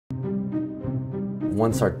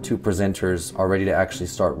once our two presenters are ready to actually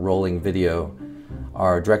start rolling video,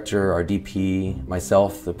 our director, our DP,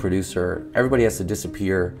 myself, the producer, everybody has to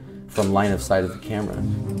disappear from line of sight of the camera.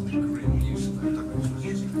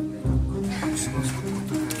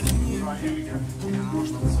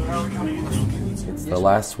 It's the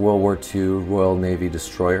last World War II Royal Navy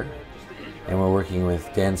destroyer, and we're working with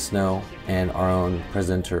Dan Snow and our own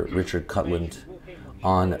presenter Richard Cutland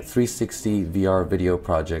on a 360 VR video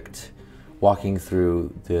project walking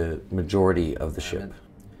through the majority of the ship.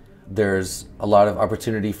 There's a lot of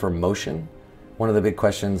opportunity for motion. One of the big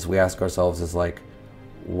questions we ask ourselves is like,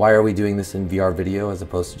 why are we doing this in VR video as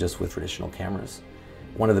opposed to just with traditional cameras?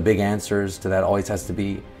 One of the big answers to that always has to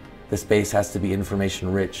be, the space has to be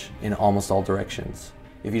information rich in almost all directions.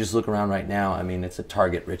 If you just look around right now, I mean, it's a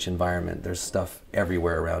target rich environment. There's stuff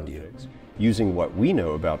everywhere around you. Using what we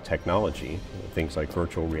know about technology, things like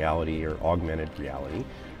virtual reality or augmented reality,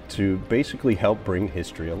 to basically help bring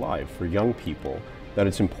history alive for young people, that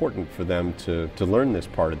it's important for them to learn this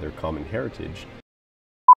part of their common heritage.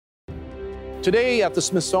 Today at the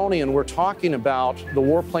Smithsonian, we're talking about the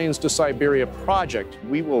Warplanes to Siberia project.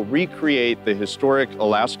 We will recreate the historic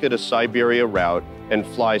Alaska to Siberia route and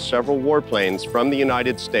fly several warplanes from the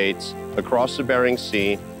United States across the Bering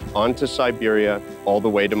Sea onto Siberia all the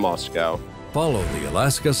way to Moscow. Follow the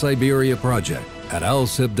Alaska-Siberia project at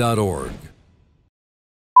alsib.org.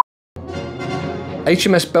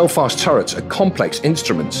 HMS Belfast turrets are complex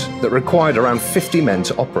instruments that required around 50 men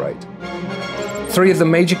to operate. Three of the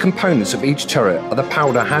major components of each turret are the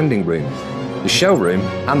powder handing room, the shell room,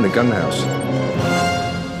 and the gunhouse.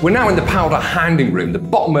 We're now in the powder handing room, the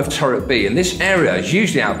bottom of turret B, and this area is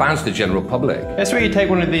usually outbound to the general public. That's where you take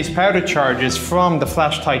one of these powder charges from the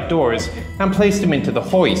flash-tight doors and place them into the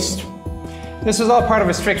hoist. This is all part of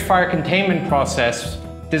a strict fire containment process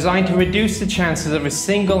designed to reduce the chances of a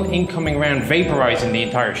single incoming round vaporizing the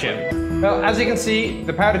entire ship. Well, as you can see,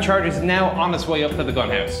 the powder charge is now on its way up to the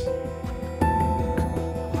gunhouse.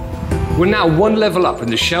 We're now one level up in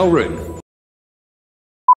the shell room.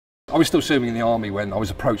 I was still serving in the army when I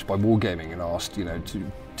was approached by Wargaming and asked,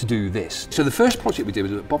 to do this. So the first project we did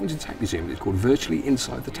was at Bovington Tank Museum. It's called Virtually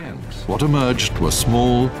Inside the Tanks. What emerged were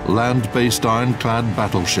small, land-based ironclad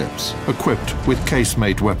battleships equipped with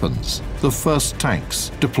casemate weapons, the first tanks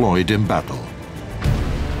deployed in battle.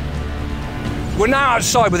 We're now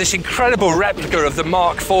outside with this incredible replica of the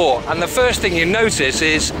Mark IV, and the first thing you notice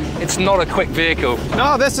is it's not a quick vehicle.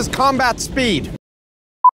 No, this is combat speed.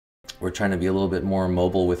 We're trying to be a little bit more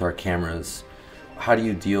mobile with our cameras. How do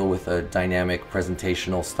you deal with a dynamic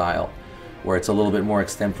presentational style where it's a little bit more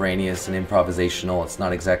extemporaneous and improvisational? It's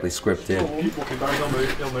not exactly scripted.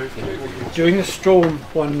 During the storm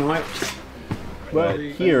one night,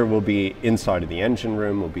 Here we'll be inside of the engine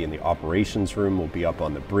room, we'll be in the operations room, we'll be up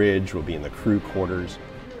on the bridge, we'll be in the crew quarters.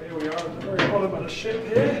 Here we are at the very bottom of the ship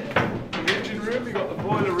here. The engine room, we've got the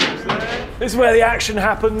boiler rooms there. This is where the action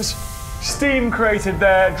happens. Steam created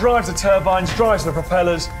there, drives the turbines, drives the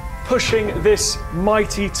propellers, pushing this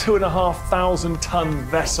mighty 2,500 ton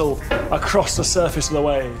vessel across the surface of the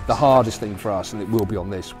wave. The hardest thing for us, and it will be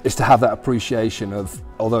on this, is to have that appreciation of,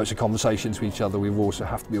 although it's a conversation to each other, we also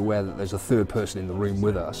have to be aware that there's a third person in the room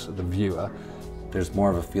with us, the viewer. There's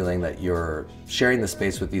more of a feeling that you're sharing the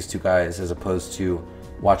space with these two guys as opposed to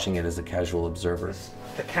watching it as a casual observer.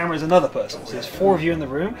 The camera is another person, so there's 4 of you in the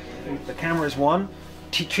room. The camera is one.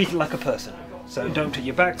 Treat it like a person. So don't turn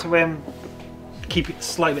your back to him. Keep it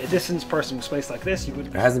slight bit of distance. Person with space like this, you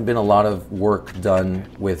would. There hasn't been a lot of work done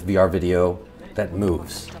with VR video that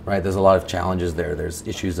moves, right? There's a lot of challenges there. There's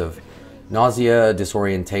issues of nausea,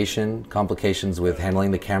 disorientation, complications with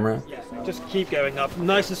handling the camera. Yeah, just keep going up,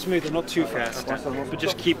 nice and smooth and not too fast, but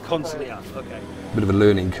just keep constantly up. Okay. A bit of a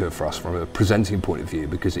learning curve for us from a presenting point of view,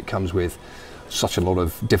 because it comes with such a lot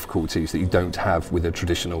of difficulties that you don't have with a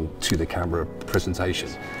traditional to-the-camera presentation.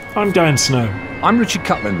 I'm Dan Snow. I'm Richard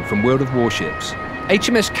Cutland from World of Warships.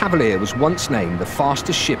 HMS Cavalier was once named the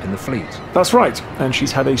fastest ship in the fleet. That's right, and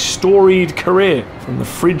she's had a storied career from the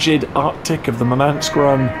frigid Arctic of the Murmansk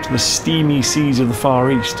Run to the steamy seas of the Far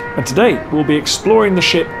East. And today we'll be exploring the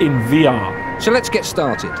ship in VR. So let's get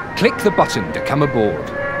started. Click the button to come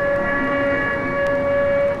aboard.